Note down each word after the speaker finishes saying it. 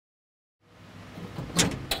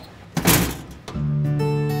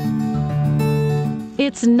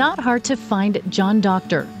It's not hard to find John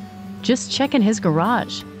Docktor. Just check in his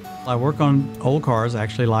garage. I work on old cars,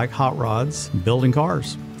 actually like hot rods, building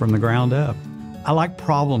cars from the ground up. I like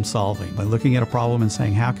problem solving, by looking at a problem and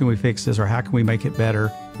saying, how can we fix this or how can we make it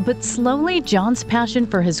better? But slowly, John's passion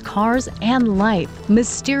for his cars and life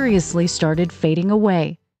mysteriously started fading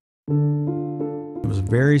away. It was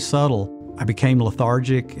very subtle. I became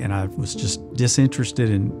lethargic and I was just disinterested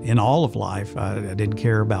in all of life. I didn't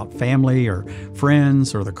care about family or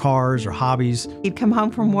friends or the cars or hobbies. He'd come home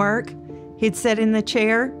from work, he'd sit in the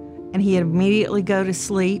chair, and he'd immediately go to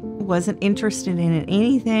sleep, wasn't interested in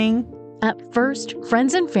anything. At first,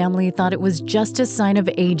 friends and family thought it was just a sign of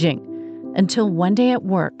aging, until one day at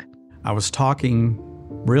work. I was talking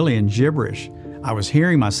really in gibberish. I was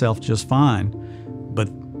hearing myself just fine, but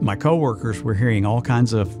my coworkers were hearing all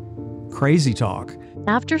kinds of crazy talk.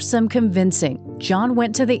 After some convincing, John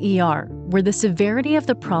went to the ER, where the severity of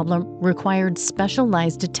the problem required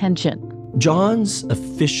specialized attention. John's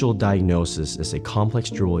official diagnosis is a complex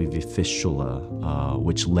drug-related fistula,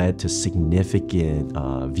 which led to significant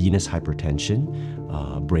venous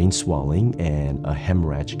hypertension, brain swelling, and a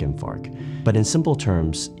hemorrhagic infarct. But in simple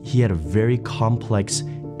terms, he had a very complex,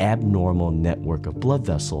 abnormal network of blood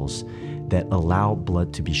vessels that allowed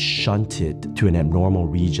blood to be shunted to an abnormal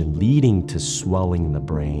region, leading to swelling in the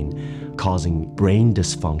brain, causing brain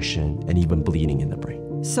dysfunction, and even bleeding in the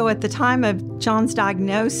brain. So at the time of John's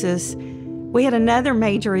diagnosis, we had another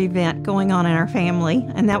major event going on in our family,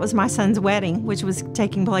 and that was my son's wedding, which was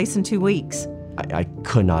taking place in 2 weeks. I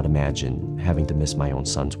could not imagine having to miss my own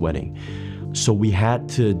son's wedding. So we had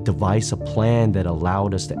to devise a plan that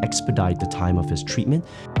allowed us to expedite the time of his treatment.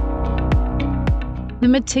 The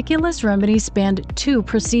meticulous remedy spanned 2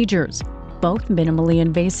 procedures, both minimally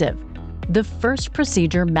invasive. The first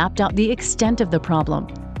procedure mapped out the extent of the problem.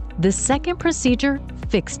 The second procedure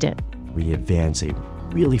fixed it. We advanced a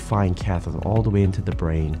really fine catheter all the way into the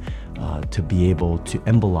brain to be able to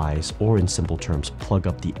embolize, or in simple terms, plug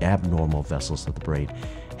up the abnormal vessels of the brain,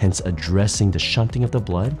 hence addressing the shunting of the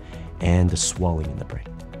blood and the swelling in the brain.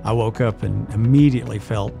 I woke up and immediately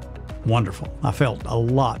felt wonderful. I felt a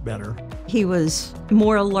lot better. He was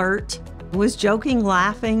more alert, was joking,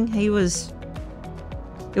 laughing. It was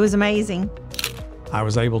amazing. I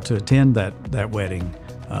was able to attend that wedding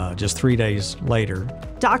just 3 days later.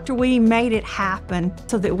 Dr. Wee made it happen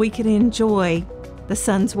so that we could enjoy the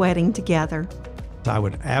son's wedding together. I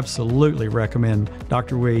would absolutely recommend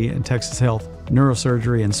Dr. Wee and Texas Health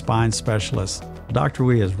Neurosurgery and Spine Specialists. Dr.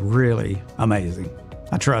 Wee is really amazing.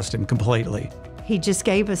 I trust him completely. He just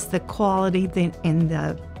gave us the quality and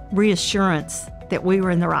the reassurance that we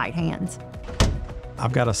were in the right hands.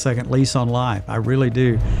 I've got a second lease on life. I really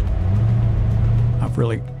do. I've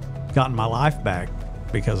really gotten my life back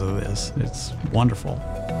because of this. It's wonderful.